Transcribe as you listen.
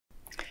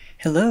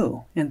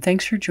Hello, and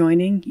thanks for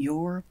joining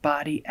Your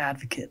Body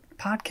Advocate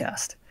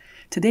podcast.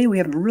 Today we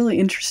have a really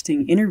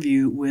interesting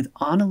interview with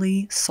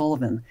Annalie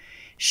Sullivan.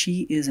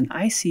 She is an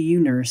ICU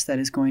nurse that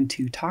is going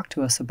to talk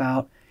to us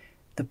about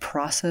the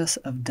process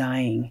of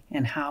dying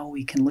and how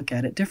we can look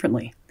at it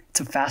differently. It's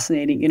a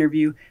fascinating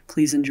interview.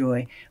 Please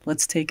enjoy.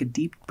 Let's take a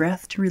deep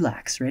breath to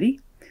relax. Ready?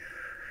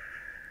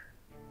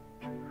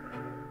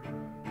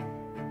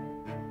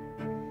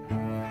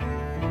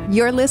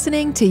 You're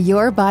listening to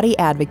Your Body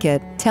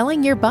Advocate,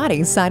 telling your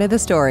body's side of the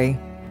story.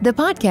 The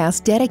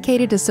podcast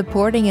dedicated to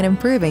supporting and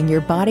improving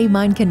your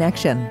body-mind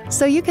connection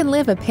so you can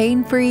live a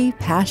pain-free,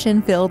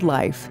 passion-filled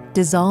life,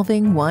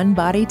 dissolving one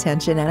body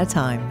tension at a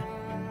time.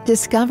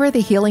 Discover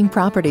the healing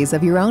properties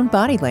of your own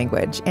body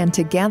language, and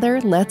together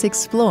let's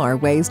explore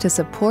ways to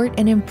support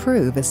and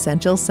improve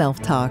essential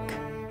self-talk.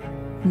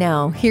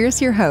 Now,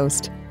 here's your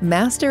host,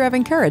 Master of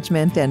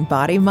Encouragement and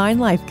Body-Mind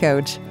Life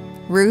Coach,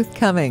 Ruth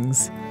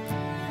Cummings.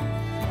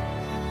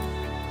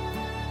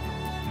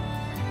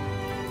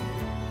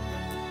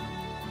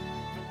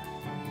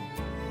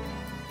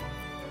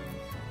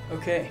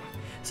 Okay,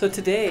 so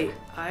today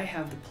I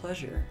have the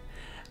pleasure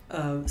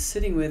of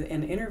sitting with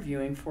and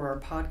interviewing for our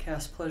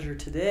podcast Pleasure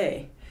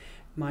Today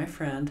my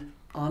friend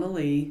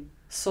Annalie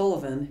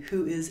Sullivan,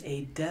 who is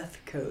a death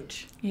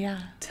coach. Yeah.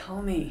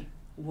 Tell me,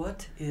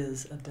 what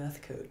is a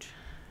death coach?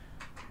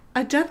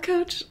 A death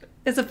coach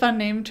is a fun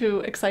name to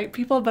excite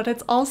people, but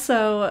it's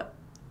also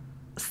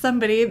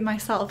somebody,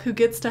 myself, who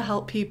gets to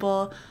help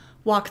people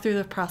walk through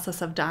the process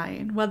of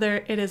dying, whether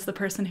it is the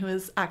person who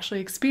is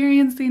actually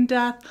experiencing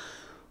death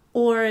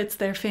or it's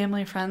their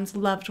family, friends,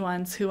 loved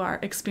ones who are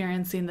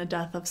experiencing the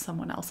death of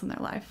someone else in their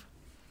life.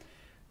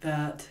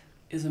 That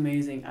is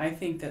amazing. I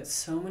think that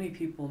so many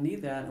people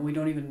need that and we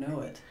don't even know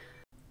it.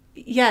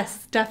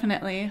 Yes,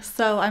 definitely.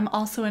 So I'm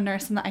also a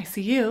nurse in the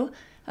ICU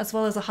as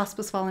well as a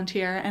hospice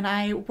volunteer, and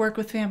I work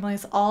with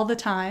families all the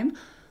time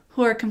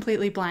who are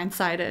completely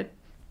blindsided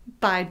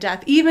by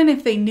death. Even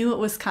if they knew it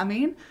was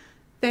coming,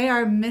 they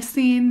are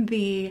missing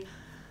the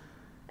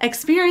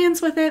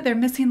experience with it. They're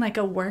missing like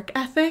a work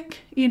ethic,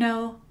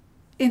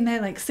 In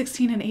the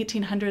 16 and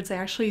 1800s, they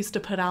actually used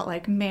to put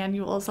out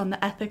manuals on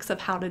the ethics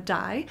of how to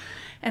die.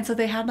 And so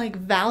they had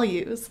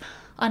values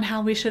on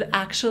how we should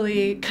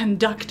actually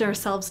conduct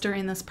ourselves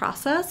during this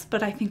process.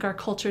 But I think our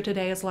culture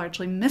today is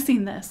largely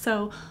missing this.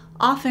 So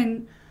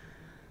often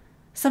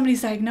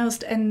somebody's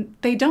diagnosed and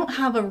they don't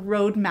have a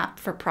roadmap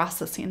for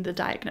processing the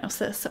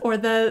diagnosis, or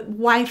the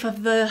wife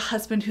of the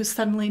husband who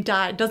suddenly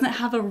died doesn't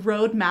have a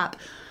roadmap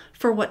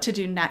for what to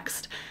do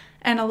next.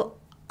 And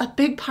a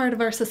big part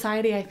of our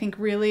society, I think,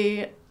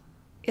 really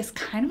is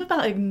kind of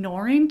about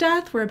ignoring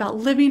death. We're about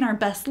living our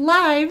best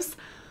lives,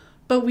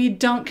 but we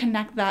don't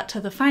connect that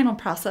to the final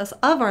process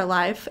of our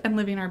life and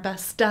living our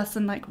best deaths.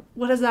 And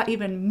what does that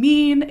even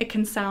mean? It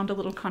can sound a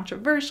little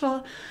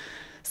controversial.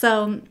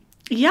 So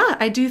yeah,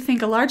 I do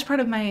think a large part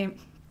of my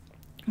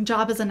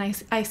job as an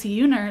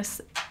ICU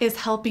nurse is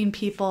helping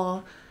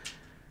people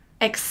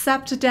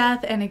accept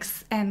death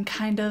and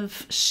kind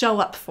of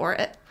show up for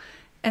it.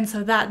 And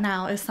so that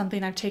now is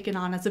something I've taken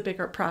on as a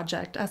bigger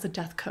project as a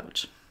death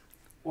coach.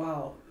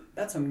 Wow,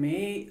 that's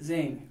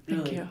amazing.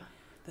 Really. Thank you.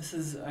 This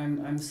is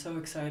I'm so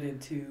excited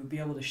to be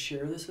able to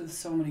share this with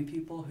so many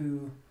people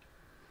who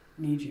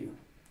need you.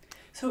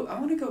 So I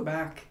want to go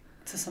back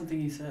to something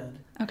you said.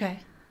 Okay.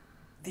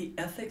 The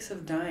ethics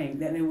of dying.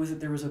 Then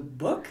there was a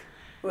book?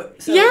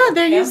 So yeah,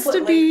 there used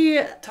to be.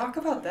 Talk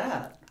about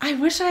that. I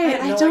wish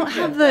I don't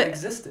have the that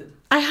existed.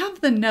 I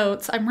have the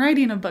notes. I'm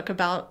writing a book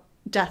about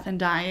death and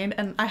dying,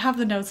 and I have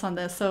the notes on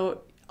this,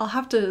 so I'll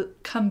have to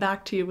come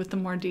back to you with the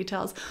more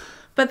details.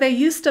 But they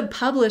used to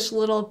publish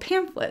little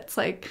pamphlets,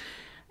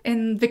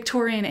 in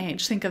Victorian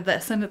age, think of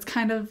this, and it's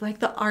kind of like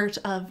the art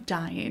of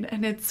dying,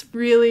 and it's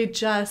really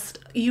just,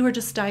 you were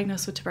just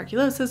diagnosed with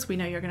tuberculosis, we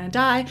know you're going to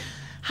die.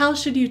 How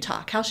should you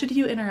talk? How should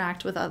you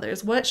interact with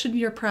others? What should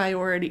your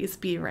priorities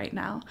be right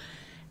now?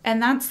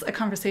 And that's a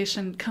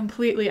conversation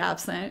completely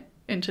absent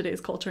in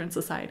today's culture and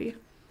society.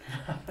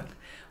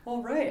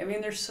 Well, right. I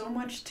mean, there's so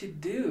much to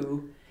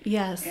do.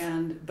 Yes.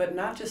 But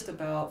not just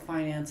about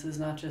finances,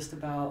 not just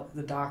about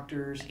the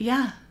doctors.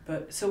 Yeah.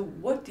 But so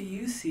what do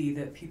you see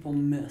that people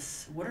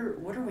miss? What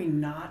are we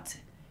not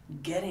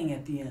getting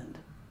at the end?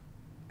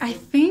 I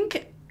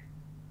think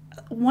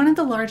one of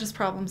the largest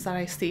problems that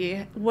I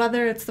see,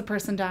 whether it's the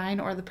person dying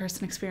or the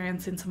person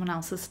experiencing someone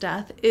else's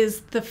death, is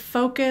the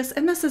focus,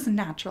 and this is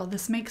natural,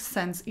 this makes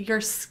sense.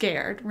 You're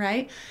scared,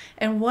 right?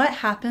 And what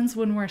happens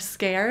when we're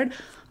scared?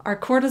 Our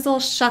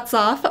cortisol shuts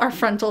off our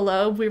frontal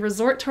lobe. We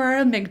resort to our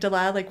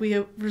amygdala, we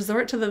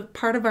resort to the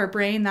part of our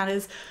brain that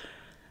is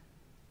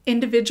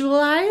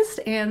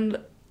individualized and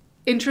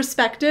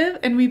introspective,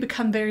 and we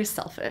become very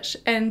selfish.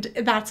 And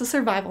that's a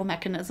survival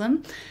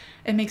mechanism.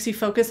 It makes you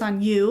focus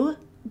on you,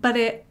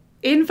 but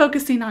in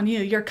focusing on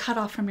you, you're cut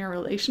off from your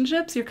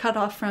relationships, you're cut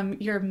off from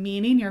your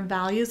meaning, your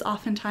values.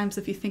 Oftentimes,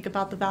 if you think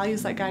about the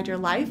values that guide your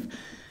life,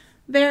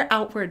 they're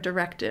outward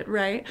directed,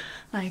 right?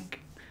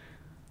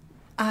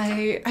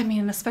 I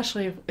mean,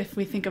 especially if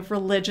we think of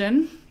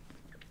religion,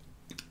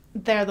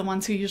 they're the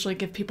ones who usually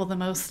give people the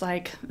most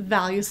like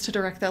values to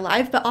direct their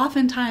life, but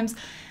oftentimes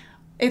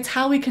it's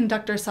how we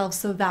conduct ourselves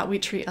so that we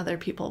treat other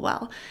people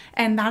well.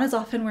 And that is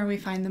often where we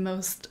find the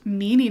most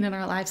meaning in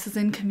our lives, is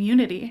in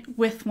community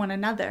with one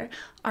another.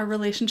 Our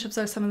relationships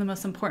are some of the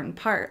most important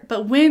part.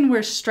 But when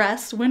we're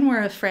stressed, when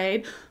we're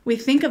afraid, we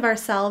think of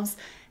ourselves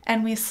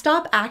and we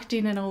stop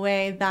acting in a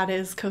way that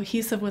is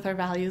cohesive with our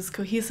values,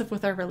 cohesive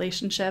with our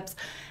relationships,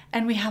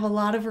 and we have a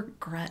lot of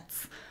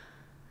regrets.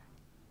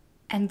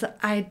 And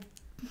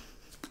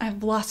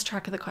I've lost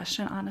track of the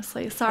question,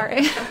 honestly. Sorry.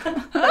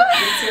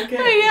 It's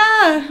okay.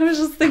 Yeah, I was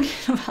just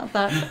thinking about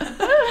that.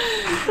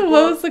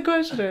 What was the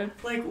question?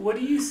 Like, what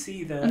do you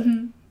see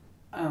that,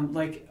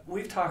 like,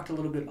 we've talked a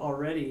little bit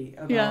already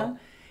about,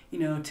 you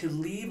know, to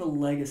leave a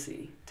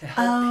legacy, to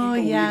help people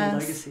leave a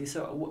legacy.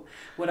 So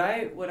what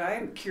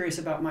I'm curious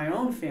about my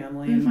own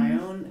family and my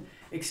own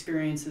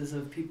experiences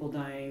of people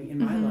dying in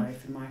my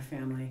life and my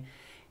family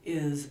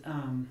is,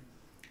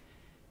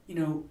 you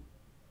know,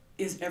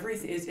 is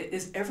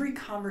every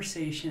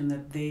conversation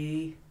that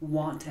they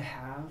want to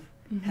have,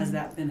 has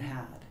that been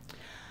had?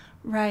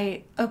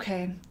 Right.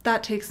 Okay.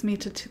 That takes me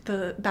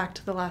to back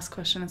to the last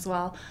question as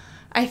well.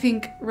 I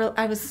think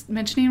I was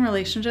mentioning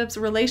relationships.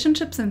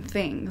 Relationships and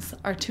things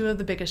are two of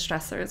the biggest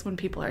stressors when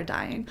people are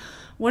dying.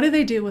 What do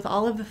they do with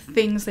all of the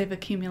things they've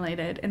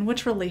accumulated, and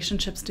which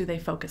relationships do they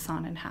focus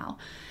on and how?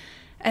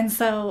 And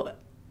so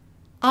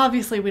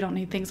obviously, we don't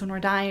need things when we're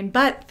dying,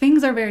 but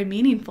things are very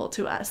meaningful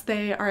to us.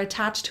 They are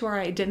attached to our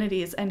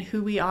identities and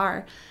who we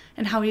are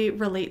and how we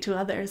relate to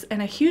others.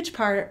 And a huge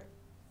part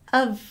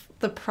of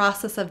the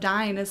process of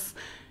dying is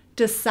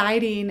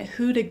deciding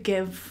who to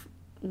give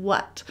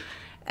what.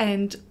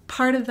 And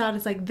part of that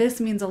is like, this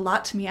means a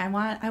lot to me. I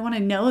want to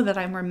know that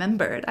I'm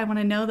remembered. I want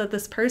to know that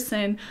this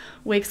person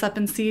wakes up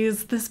and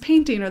sees this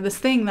painting or this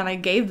thing that I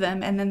gave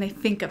them, and then they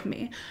think of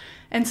me.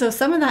 And so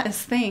some of that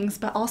is things,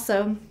 but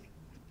also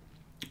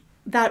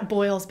that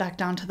boils back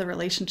down to the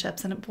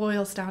relationships, and it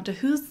boils down to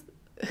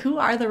who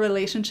are the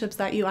relationships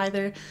that you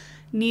either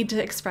need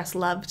to express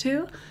love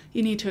to,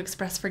 you need to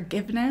express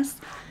forgiveness,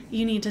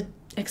 you need to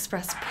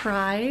express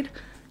pride,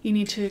 you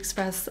need to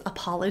express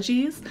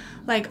apologies.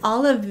 Like,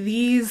 all of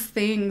these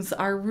things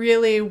are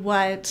really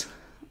what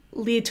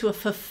lead to a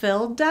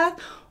fulfilled death,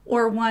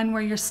 or one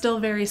where you're still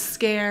very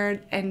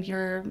scared and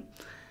you're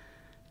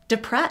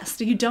depressed.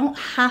 You don't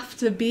have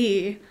to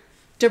be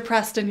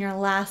depressed in your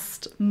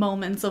last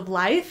moments of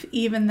life,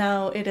 even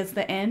though it is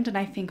the end. And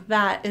I think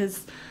that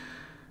is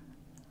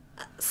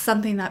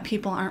something that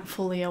people aren't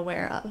fully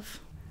aware of.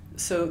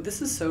 So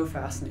this is so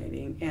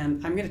fascinating,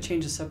 and I'm going to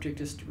change the subject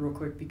just real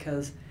quick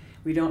because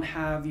we don't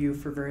have you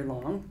for very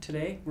long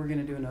today. We're going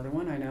to do another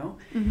one, I know.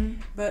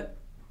 But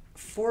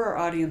for our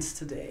audience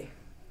today,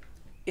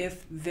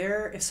 if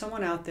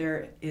someone out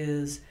there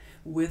is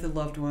with a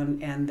loved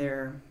one and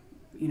they're,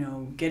 you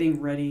know, getting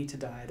ready to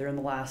die, they're in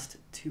the last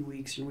 2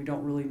 weeks and we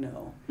don't really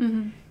know,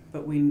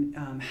 but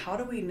how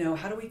do we know,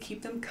 how do we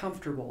keep them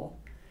comfortable,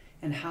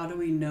 and how do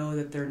we know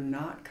that they're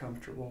not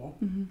comfortable?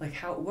 Like,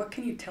 what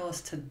can you tell us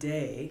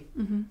today,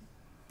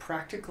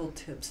 practical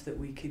tips that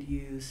we could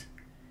use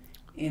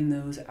in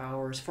those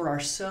hours for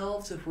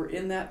ourselves if we're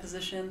in that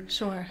position?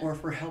 Sure. Or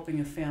if we're helping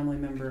a family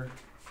member,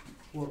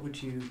 what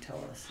would you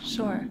tell us?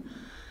 Sure.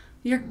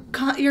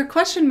 Your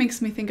question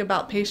makes me think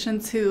about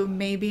patients who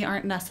maybe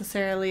aren't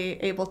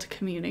necessarily able to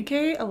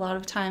communicate. A lot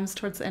of times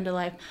towards the end of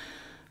life,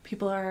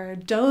 people are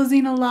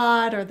dozing a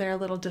lot, or they're a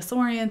little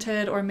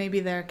disoriented, or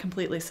maybe they're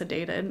completely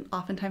sedated.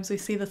 Oftentimes we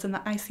see this in the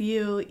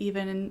ICU,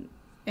 even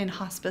in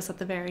hospice at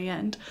the very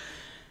end.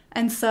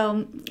 And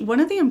so one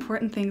of the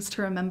important things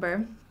to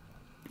remember,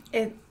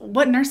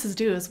 what nurses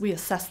do is we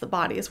assess the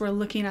bodies. We're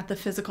looking at the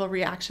physical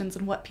reactions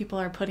and what people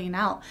are putting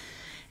out.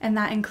 And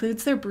that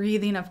includes their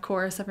breathing, of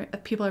course.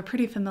 People are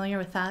pretty familiar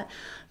with that.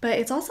 But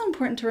it's also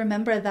important to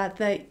remember that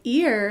the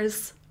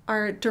ears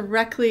are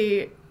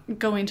directly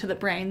going to the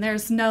brain.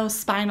 There's no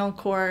spinal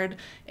cord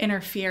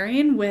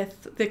interfering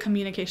with the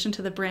communication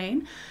to the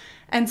brain.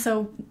 And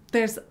so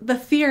there's the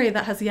theory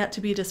that has yet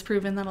to be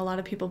disproven that a lot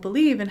of people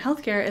believe in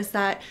healthcare is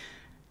that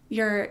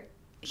your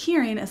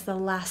hearing is the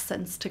last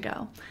sense to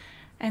go.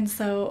 And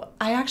so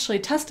I actually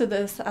tested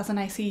this as an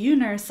ICU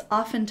nurse.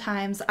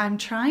 Oftentimes I'm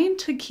trying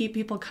to keep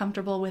people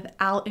comfortable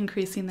without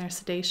increasing their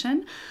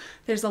sedation.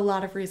 There's a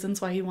lot of reasons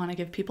why you want to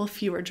give people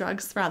fewer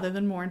drugs rather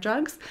than more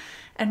drugs.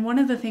 And one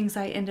of the things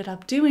I ended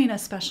up doing,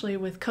 especially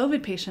with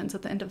COVID patients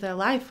at the end of their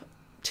life,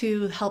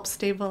 to help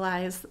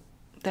stabilize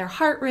their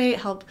heart rate,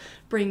 help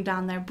bring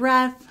down their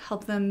breath,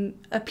 help them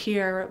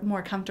appear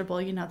more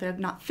comfortable. You know, they're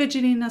not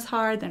fidgeting as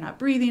hard, they're not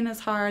breathing as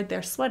hard,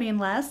 they're sweating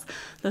less.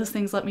 Those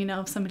things let me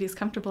know if somebody's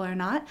comfortable or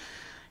not,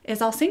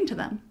 is I'll sing to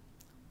them.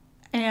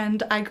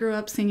 And I grew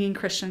up singing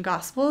Christian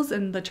gospels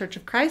in the Church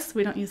of Christ.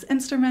 We don't use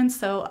instruments,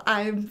 so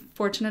I'm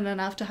fortunate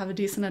enough to have a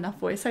decent enough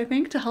voice, I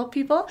think, to help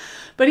people.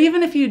 But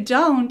even if you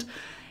don't,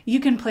 you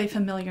can play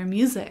familiar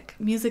music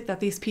that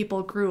these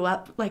people grew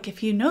up, like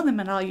if you know them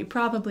at all, you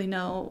probably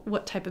know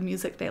what type of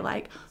music they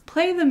like.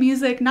 Play the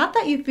music, not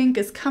that you think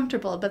is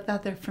comfortable, but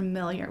that they're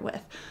familiar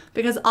with.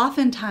 Because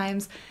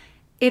oftentimes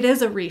it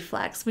is a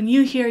reflex. When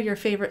you hear your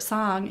favorite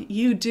song,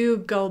 you do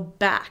go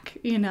back,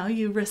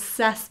 you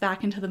recess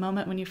back into the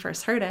moment when you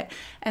first heard it.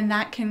 And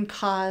that can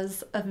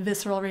cause a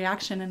visceral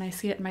reaction. And I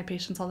see it in my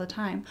patients all the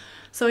time.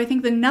 So I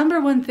think the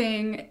number one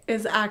thing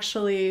is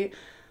actually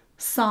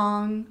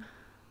song.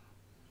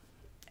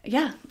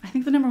 Yeah, I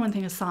think the number one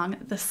thing is song.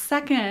 The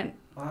second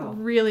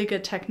really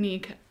good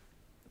technique,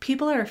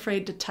 people are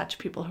afraid to touch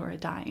people who are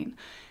dying.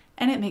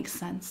 And it makes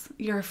sense.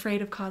 You're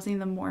afraid of causing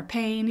them more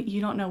pain.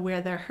 You don't know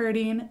where they're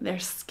hurting. Their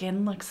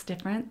skin looks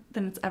different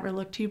than it's ever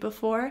looked to you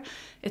before.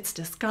 It's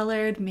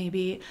discolored.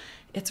 Maybe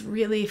it's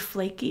really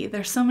flaky.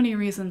 There's so many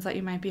reasons that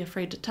you might be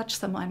afraid to touch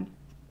someone.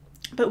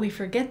 But we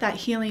forget that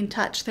healing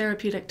touch,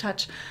 therapeutic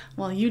touch,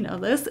 well, you know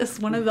this, is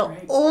one of the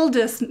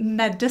oldest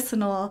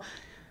medicinal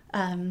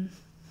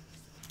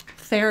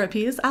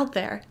therapies out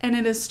there. And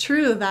it is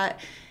true that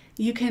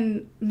you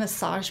can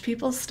massage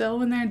people still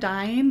when they're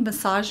dying.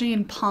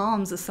 Massaging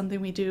palms is something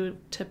we do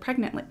to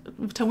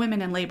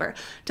women in labor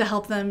to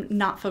help them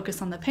not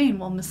focus on the pain.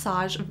 We'll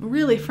massage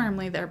really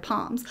firmly their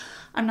palms.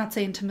 I'm not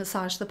saying to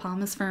massage the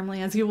palm as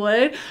firmly as you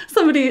would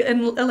somebody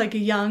like a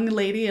young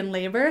lady in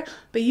labor,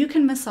 but you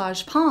can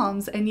massage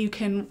palms and you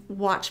can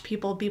watch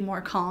people be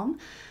more calm.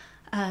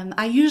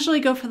 I usually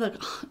go for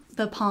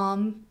the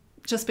palm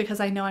just because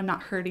I know I'm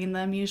not hurting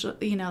them.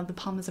 Usually, the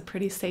palm is a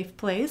pretty safe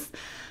place.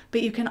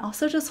 But you can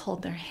also just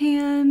hold their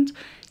hand.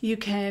 You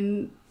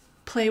can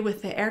play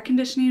with the air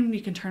conditioning.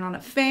 You can turn on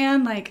a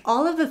fan. Like,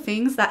 all of the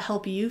things that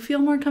help you feel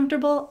more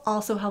comfortable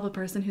also help a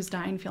person who's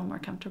dying feel more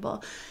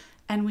comfortable.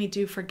 And we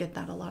do forget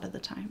that a lot of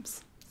the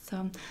times.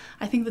 So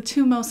I think the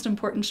two most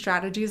important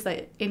strategies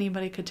that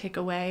anybody could take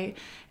away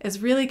is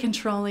really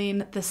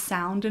controlling the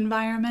sound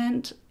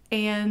environment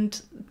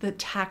and the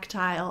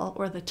tactile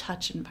or the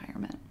touch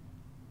environment.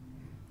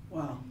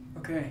 Wow.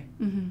 Okay.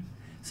 Mm-hmm.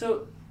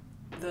 So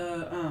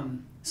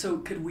so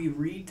could we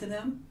read to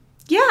them?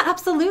 Yeah,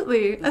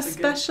 absolutely.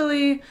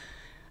 Especially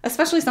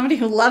somebody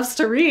who loves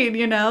to read,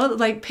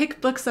 like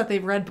pick books that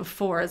they've read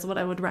before is what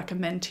I would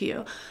recommend to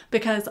you,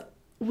 because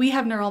we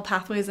have neural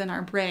pathways in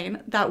our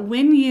brain that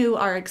when you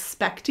are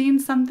expecting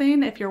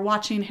something, if you're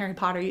watching Harry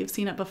Potter, you've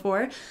seen it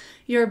before,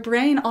 your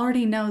brain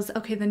already knows,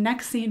 okay, the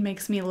next scene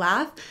makes me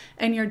laugh,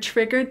 and you're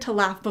triggered to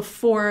laugh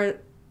before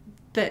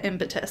the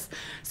impetus.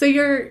 So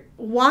you're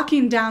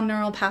walking down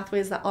neural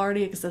pathways that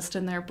already exist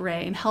in their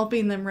brain,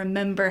 helping them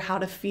remember how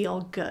to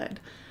feel good.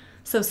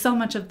 So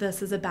much of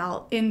this is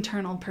about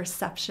internal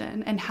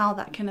perception and how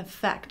that can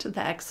affect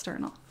the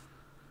external.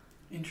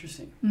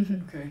 Interesting.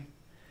 Mm-hmm. Okay.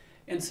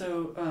 And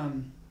so,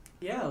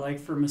 like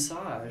for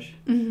massage,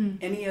 mm-hmm.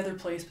 any other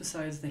place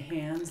besides the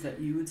hands that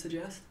you would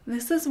suggest?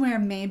 This is where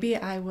maybe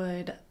I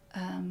would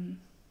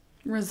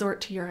resort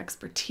to your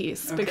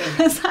expertise, okay.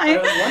 Because I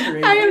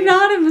am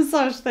not a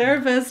massage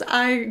therapist.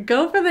 I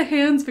go for the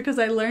hands because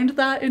I learned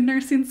that in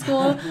nursing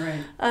school.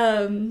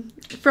 Right.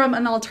 From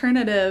an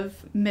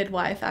alternative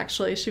midwife,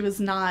 actually. She was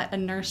not a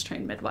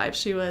nurse-trained midwife.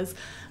 She was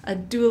a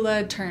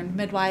doula turned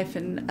midwife,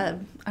 and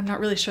I'm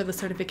not really sure the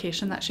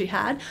certification that she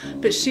had,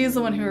 but she's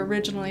the one who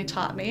originally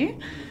taught me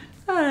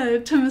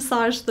to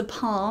massage the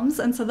palms,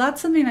 and so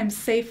that's something I'm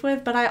safe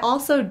with, but I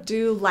also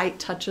do light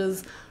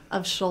touches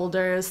of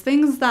shoulders,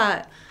 things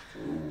that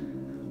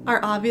are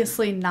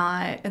obviously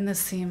not, and this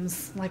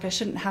seems like I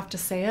shouldn't have to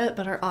say it,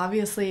 but are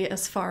obviously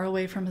as far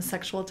away from a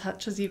sexual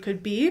touch as you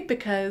could be,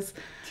 because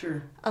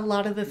sure. A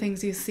lot of the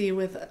things you see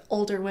with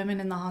older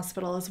women in the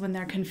hospital is when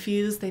they're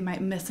confused, they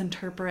might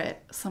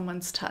misinterpret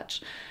someone's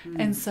touch.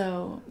 And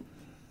so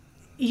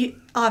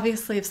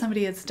obviously if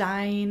somebody is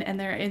dying and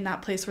they're in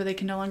that place where they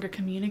can no longer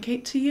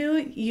communicate to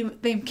you,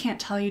 they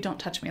can't tell you, don't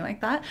touch me like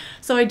that.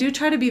 So I do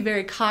try to be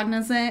very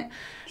cognizant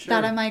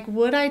that I'm like,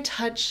 would I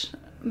touch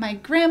my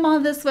grandma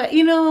this way?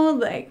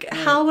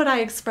 How would I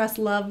express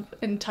love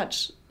and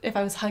touch if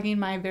I was hugging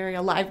my very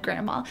alive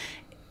grandma?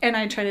 And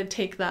I try to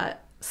take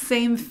that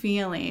same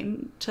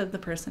feeling to the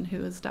person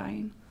who is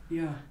dying.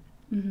 Yeah.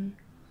 Mm-hmm.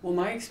 Well,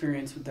 my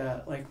experience with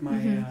that, like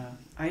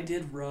I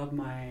did rub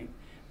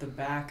the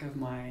back of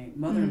my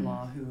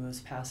mother-in-law who was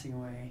passing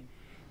away,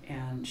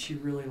 and she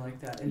really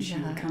liked that, and she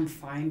would come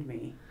find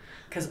me,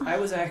 because I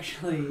was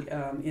actually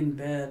in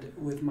bed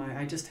with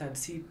I just had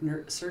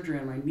surgery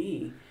on my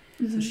knee.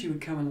 So she would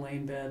come and lay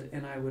in bed,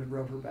 and I would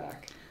rub her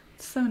back.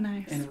 So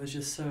nice. And it was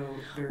just so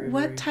very,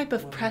 What very type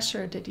of lovely.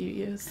 pressure did you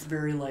use?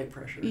 Very light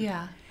pressure.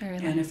 Yeah, very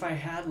light. And if I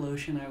had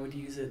lotion, I would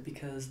use it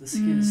because the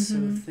skin is so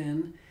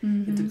thin.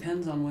 Mm-hmm. It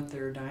depends on what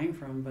they're dying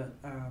from, but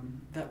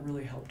that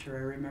really helped her.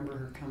 I remember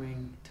her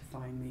coming to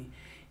find me.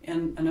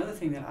 And another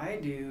thing that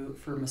I do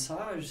for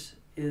massage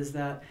is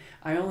that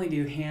I only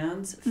do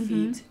hands,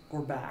 feet,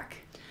 or back.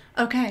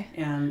 Okay.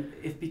 And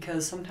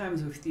because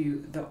sometimes with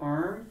the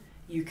arm,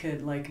 you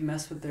could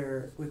mess with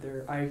their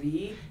IV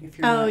if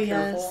you're not careful.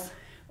 Yes.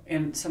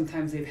 And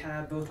sometimes they've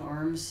had both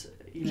arms.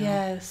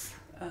 Yes.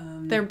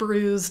 They're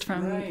bruised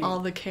from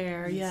all the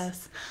care.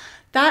 Yes.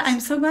 That I'm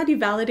so glad you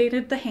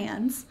validated the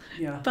hands.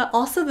 Yeah. But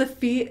also the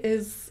feet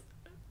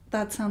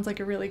that sounds like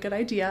a really good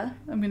idea.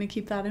 I'm going to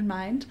keep that in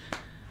mind.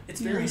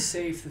 It's very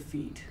safe, the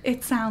feet.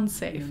 It sounds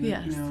safe, And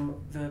yes.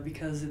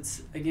 Because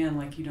it's, again,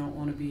 like you don't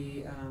want to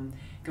be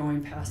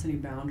going past any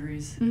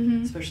boundaries,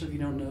 especially if you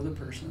don't know the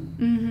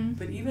person.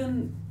 But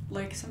even,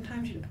 like,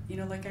 sometimes,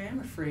 like, I am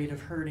afraid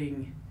of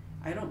hurting.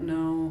 I don't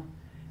know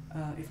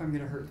if I'm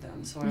going to hurt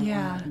them. So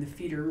and the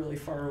feet are really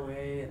far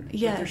away, but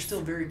they're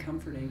still very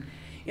comforting.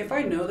 If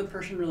I know the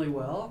person really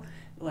well,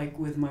 like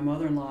with my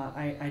mother-in-law,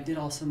 I did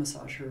also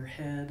massage her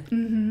head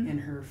and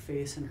her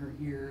face and her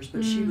ears,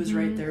 but she was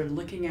right there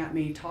looking at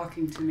me,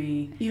 talking to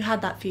me. You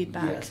had that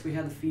feedback. Yes, we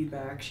had the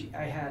feedback.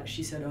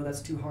 She said, "Oh,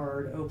 that's too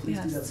hard. Oh, please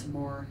do that some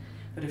more."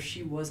 But if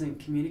she wasn't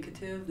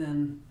communicative,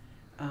 then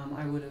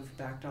I would have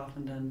backed off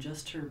and done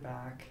just her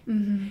back.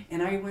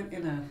 And I went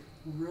in a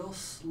real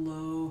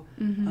slow,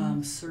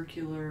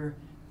 circular,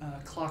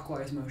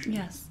 clockwise motion.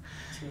 Yes.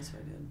 So that's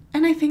what I did.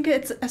 And I think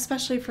it's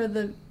especially for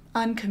the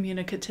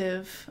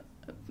uncommunicative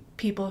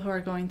people who are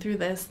going through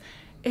this,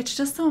 it's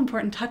just so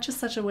important. Touch is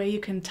such a way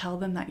you can tell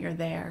them that you're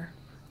there.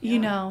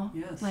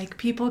 Like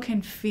people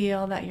can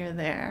feel that you're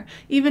there.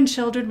 Even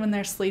children when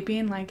they're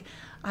sleeping, like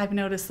I've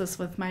noticed this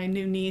with my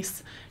new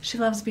niece. She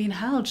loves being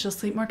held. She'll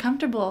sleep more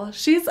comfortable.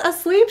 She's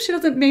asleep. She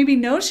doesn't maybe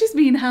know she's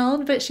being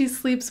held, but she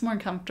sleeps more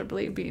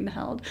comfortably being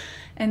held.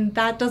 And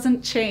that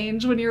doesn't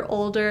change when you're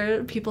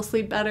older. People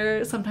sleep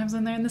better sometimes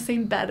when they're in the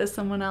same bed as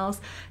someone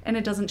else. And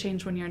it doesn't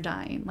change when you're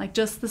dying. Like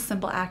just the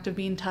simple act of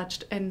being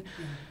touched and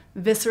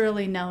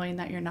viscerally knowing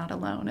that you're not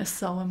alone is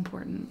so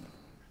important.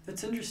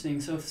 That's interesting.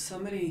 So if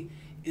somebody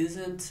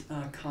isn't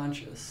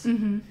conscious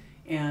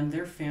and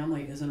their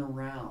family isn't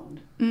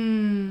around,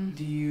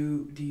 do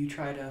you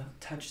try to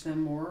touch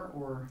them more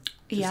or?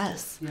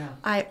 Yes.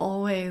 I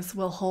always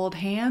will hold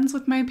hands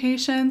with my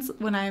patients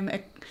when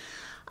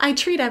I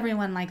treat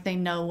everyone like they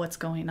know what's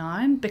going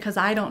on because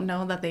I don't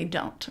know that they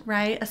don't,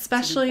 right?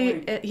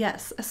 Especially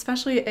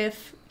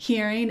if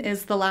hearing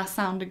is the last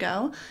sound to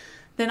go,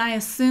 then I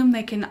assume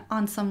they can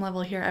on some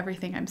level hear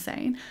everything I'm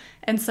saying.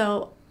 And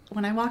so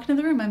when I walk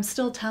into the room, I'm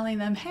still telling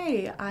them,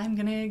 hey, I'm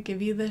going to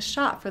give you this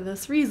shot for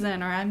this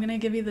reason, or I'm going to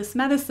give you this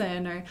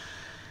medicine, or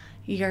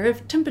your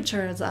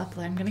temperature is up,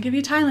 I'm going to give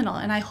you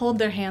Tylenol. And I hold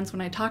their hands when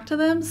I talk to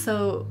them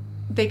so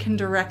they can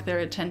direct their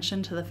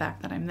attention to the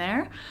fact that I'm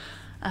there.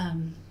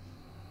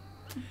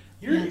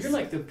 You're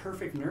like the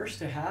perfect nurse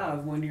to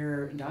have when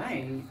you're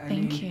dying.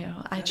 Thank you.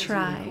 I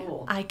try. Really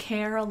cool. I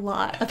care a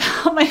lot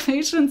about my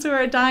patients who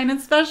are dying,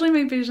 especially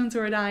my patients who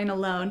are dying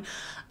alone.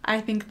 I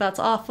think that's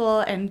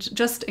awful. And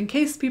just in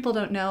case people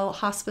don't know,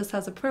 hospice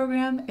has a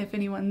program. If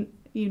anyone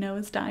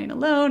is dying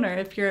alone, or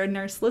if you're a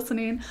nurse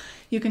listening,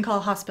 you can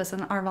call hospice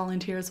and our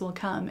volunteers will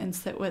come and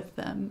sit with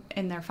them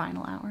in their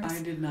final hours.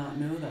 I did not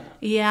know that.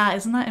 Yeah,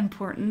 isn't that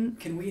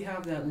important? Can we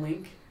have that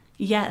link?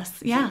 Yes,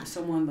 yeah.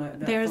 Someone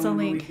that there's phone a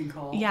link. We can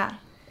call. Yeah.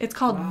 It's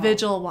called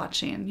Vigil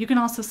Watching. You can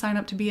also sign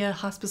up to be a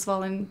hospice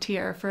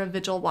volunteer for a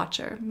Vigil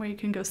Watcher, where you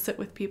can go sit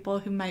with people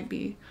who might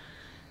be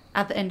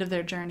at the end of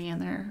their journey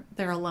and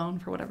they're alone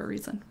for whatever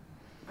reason.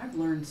 I've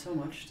learned so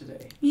much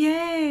today.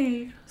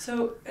 Yay!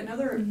 So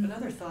another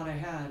thought I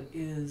had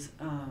is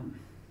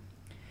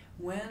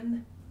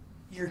when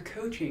you're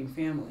coaching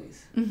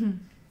families,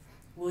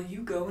 will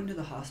you go into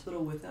the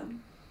hospital with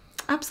them?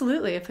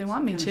 Absolutely, if they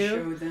want me to.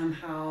 Show them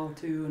how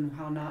to and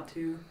how not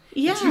to.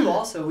 Yeah. But you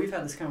also, we've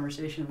had this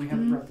conversation, we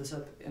haven't brought this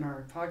up in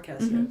our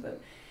podcast yet,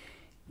 but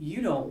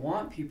you don't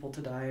want people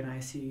to die in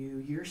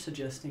ICU. You're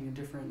suggesting a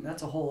different,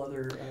 that's a whole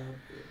other...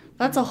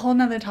 that's a whole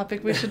nother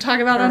topic we should talk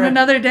about on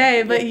another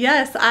day. But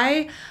yes,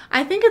 I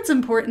think it's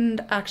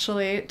important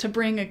actually to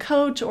bring a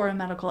coach or a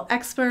medical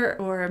expert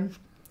or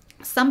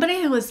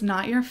somebody who is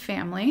not your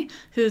family,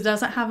 who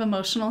doesn't have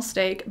emotional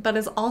stake, but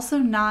is also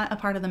not a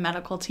part of the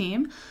medical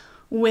team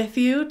with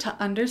you to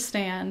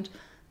understand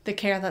the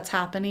care that's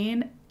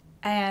happening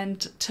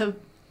and to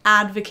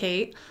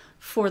advocate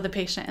for the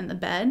patient in the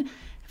bed,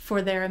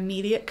 for their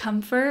immediate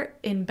comfort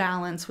in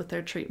balance with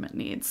their treatment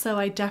needs. So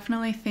I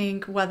definitely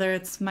think whether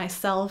it's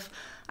myself,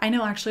 I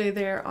know actually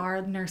there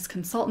are nurse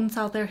consultants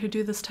out there who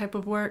do this type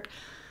of work,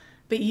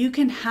 but you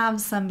can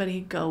have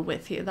somebody go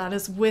with you. That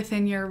is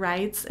within your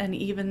rights, and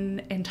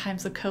even in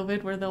times of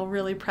COVID where they'll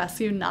really press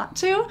you not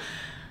to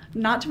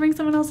bring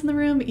someone else in the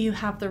room, you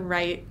have the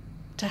right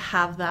to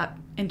have that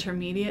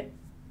intermediary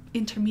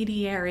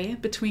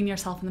between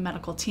yourself and the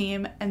medical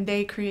team, and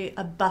they create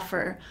a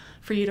buffer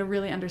for you to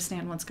really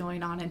understand what's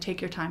going on and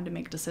take your time to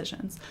make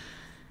decisions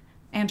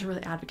and to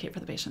really advocate for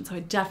the patient. So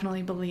I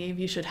definitely believe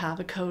you should have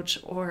a coach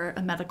or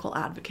a medical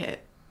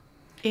advocate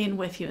in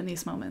with you in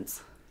these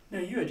moments. Now,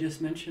 you had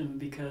just mentioned,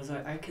 because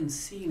I can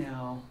see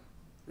now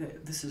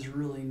that this is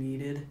really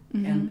needed.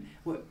 And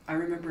what I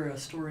remember a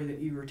story that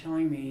you were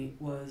telling me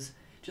was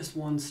just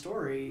one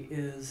story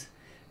is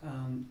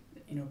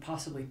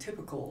possibly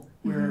typical,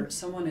 where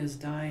someone is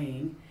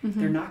dying,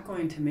 they're not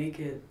going to make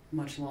it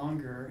much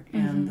longer,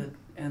 and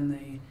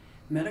the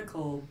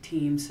medical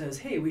team says,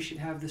 hey, we should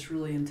have this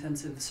really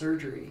intensive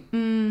surgery.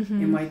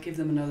 It might give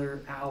them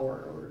another hour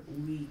or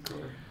week,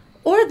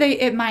 or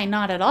it might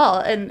not at all,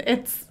 and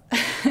it's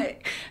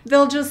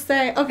they'll just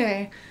say,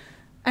 okay,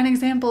 an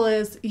example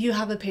is you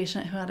have a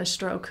patient who had a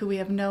stroke who we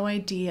have no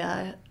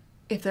idea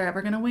if they're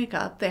ever going to wake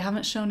up. They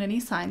haven't shown any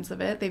signs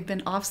of it. They've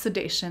been off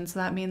sedation, so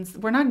that means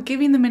we're not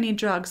giving them any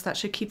drugs that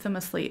should keep them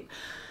asleep.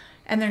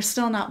 And they're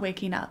still not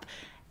waking up.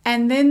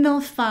 And then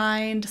they'll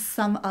find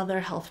some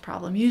other health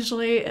problem.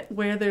 Usually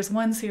where there's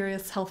one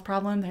serious health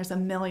problem, there's a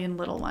million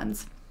little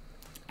ones.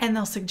 And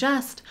they'll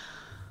suggest,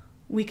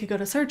 we could go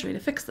to surgery to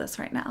fix this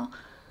right now.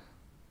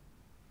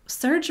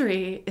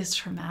 Surgery is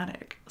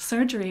traumatic.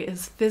 Surgery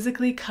is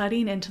physically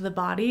cutting into the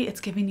body. It's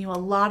giving you a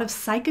lot of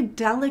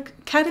psychedelic.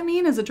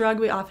 Ketamine is a drug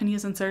we often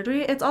use in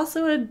surgery. It's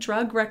also a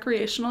drug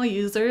recreational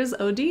users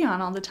OD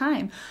on all the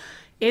time.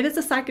 It is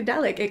a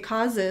psychedelic. It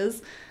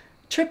causes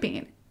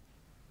tripping.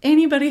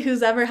 Anybody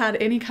who's ever had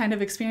any kind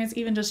of experience,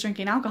 even just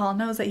drinking alcohol,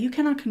 knows that you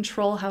cannot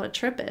control how a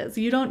trip is.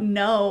 You don't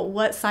know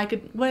what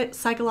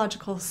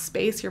psychological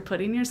space you're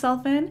putting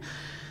yourself in.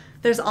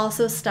 There's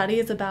also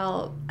studies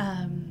about,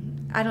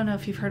 I don't know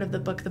if you've heard of the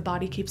book, The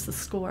Body Keeps the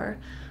Score,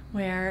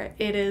 where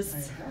it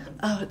is,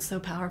 it's so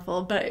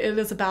powerful, but it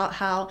is about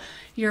how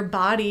your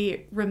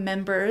body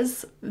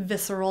remembers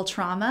visceral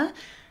trauma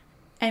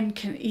and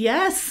can,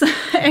 yes,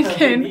 and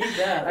can,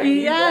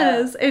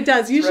 yes, it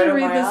does. You should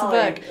read this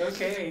book.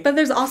 Okay. But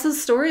there's also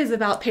stories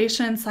about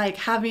patients like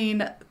having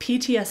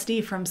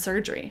PTSD from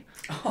surgery.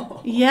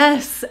 Oh.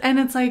 Yes, and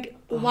it's like,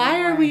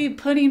 why are we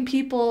putting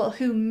people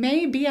who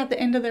may be at the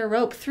end of their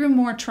rope through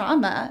more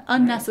trauma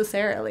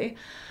unnecessarily?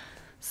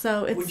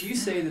 So it's, would you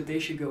say that they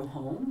should go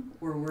home,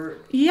 or where?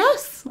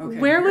 Yes. Okay.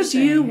 Where would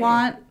you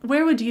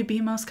where would you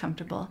be most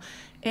comfortable?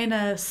 In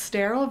a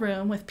sterile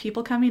room with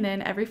people coming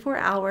in every 4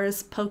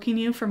 hours, poking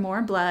you for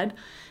more blood,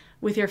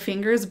 with your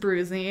fingers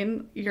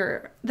bruising.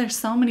 There's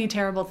so many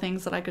terrible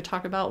things that I could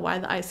talk about why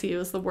the ICU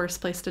is the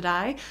worst place to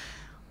die.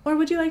 Or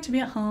would you like to be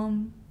at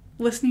home,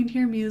 listening to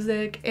your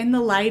music, in the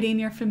lighting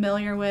you're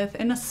familiar with,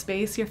 in a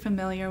space you're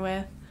familiar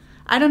with?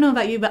 I don't know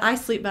about you, but I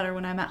sleep better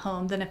when I'm at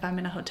home than if I'm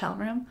in a hotel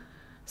room.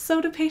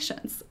 So do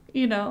patients,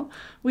 you know.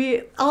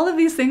 All of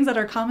these things that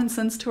are common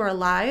sense to our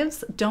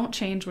lives don't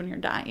change when you're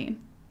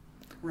dying.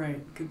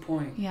 Right, good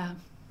point. Yeah.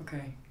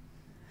 Okay.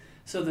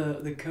 So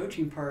the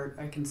coaching part,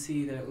 I can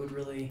see that it would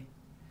really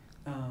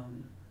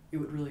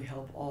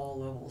help all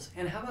levels.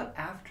 And how about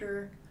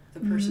after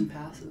the person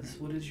passes?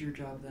 What is your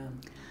job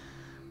then?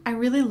 I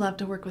really love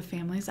to work with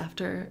families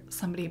after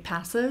somebody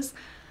passes.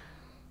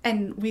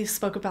 And we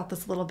spoke about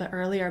this a little bit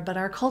earlier, but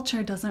our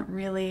culture doesn't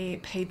really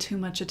pay too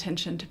much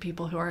attention to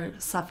people who are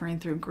suffering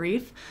through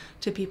grief,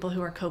 to people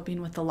who are coping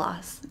with the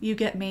loss. You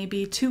get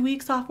maybe 2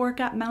 weeks off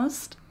work at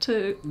most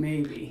to...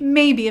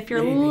 Maybe if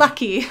you're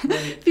lucky.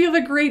 Right. If you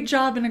have a great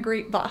job and a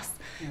great boss.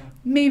 Yeah.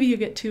 Maybe you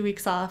get 2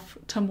 weeks off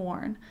to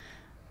mourn.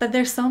 But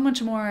there's so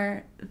much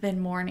more than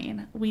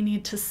mourning. We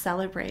need to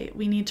celebrate.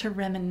 We need to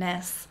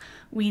reminisce.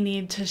 We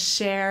need to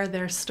share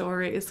their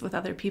stories with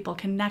other people,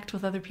 connect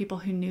with other people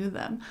who knew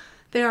them.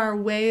 There are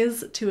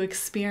ways to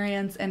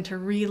experience and to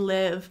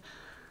relive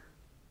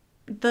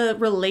the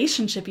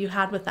relationship you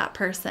had with that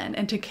person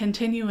and to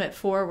continue it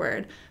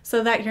forward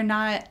so that you're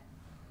not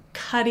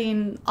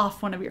cutting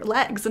off one of your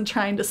legs and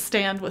trying to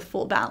stand with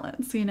full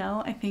balance, you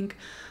know? I think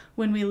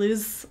when we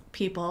lose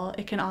people,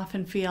 it can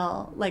often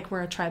feel like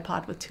we're a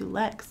tripod with 2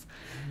 legs.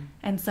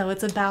 And so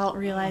it's about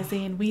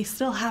realizing we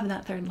still have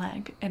that third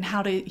leg and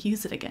how to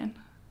use it again.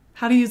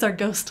 How to use our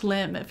ghost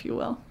limb, if you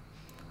will.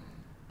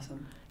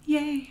 Awesome.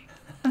 Yay.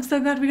 I'm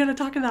so glad we got to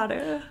talk about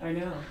it. I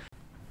know.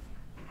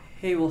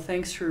 Hey, well,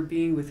 thanks for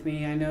being with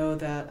me. I know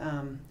that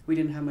we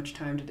didn't have much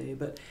time today,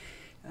 but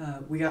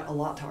we got a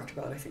lot talked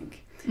about, I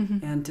think,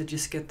 and to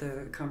just get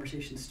the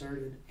conversation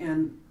started.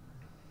 And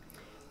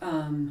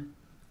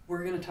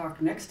we're going to talk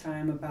next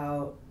time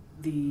about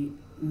the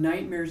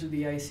nightmares of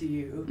the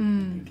ICU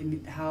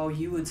and how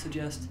you would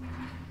suggest,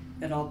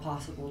 at all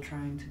possible,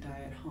 trying to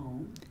die at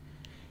home.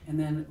 And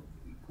then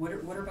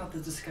what about the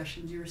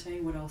discussions you were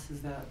saying? What else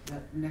is that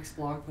next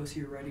blog post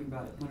you're writing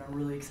about it, what I'm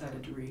really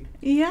excited to read?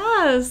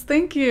 Yes,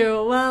 thank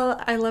you.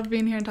 Well, I love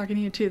being here and talking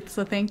to you too,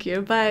 so thank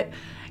you. But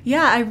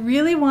yeah, I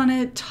really want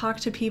to talk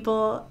to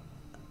people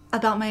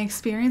about my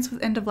experience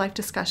with end-of-life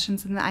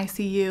discussions in the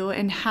ICU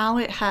and how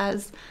it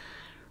has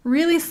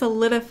really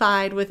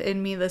solidified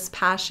within me this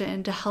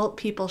passion to help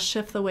people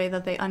shift the way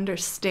that they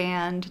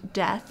understand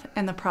death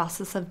and the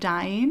process of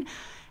dying,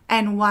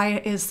 and why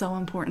it is so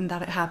important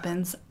that it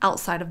happens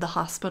outside of the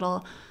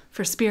hospital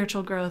for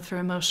spiritual growth, for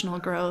emotional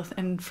growth,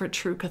 and for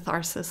true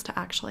catharsis to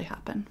actually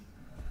happen.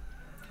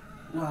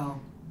 Wow.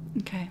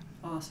 Okay.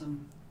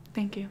 Awesome.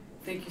 Thank you.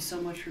 Thank you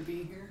so much for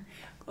being here.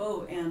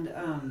 Oh, and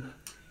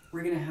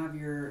we're going to have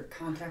your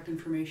contact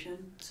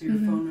information, so your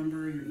phone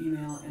number, your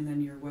email, and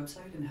then your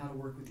website and how to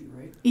work with you,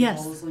 right? Yes.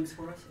 All those links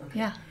for us? Okay.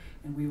 Yeah.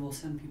 And we will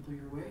send people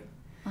your way.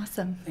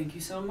 Awesome. Thank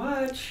you so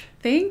much.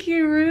 Thank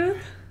you,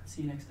 Ruth.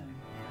 See you next time.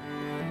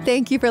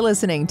 Thank you for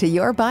listening to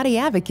Your Body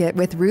Advocate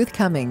with Ruth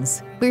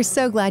Cummings. We're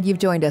so glad you've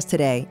joined us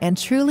today and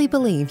truly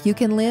believe you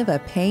can live a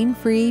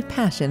pain-free,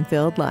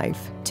 passion-filled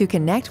life. To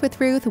connect with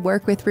Ruth,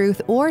 work with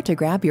Ruth, or to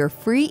grab your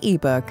free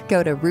ebook,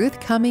 go to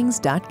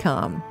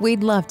ruthcummings.com.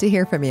 We'd love to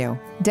hear from you.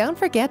 Don't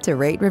forget to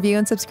rate, review,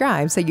 and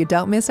subscribe so you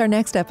don't miss our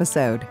next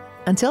episode.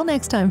 Until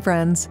next time,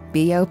 friends,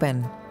 be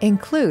open,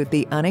 Include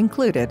the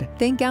unincluded,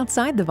 think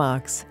outside the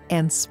box,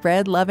 and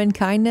spread love and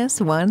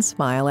kindness one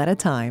smile at a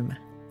time.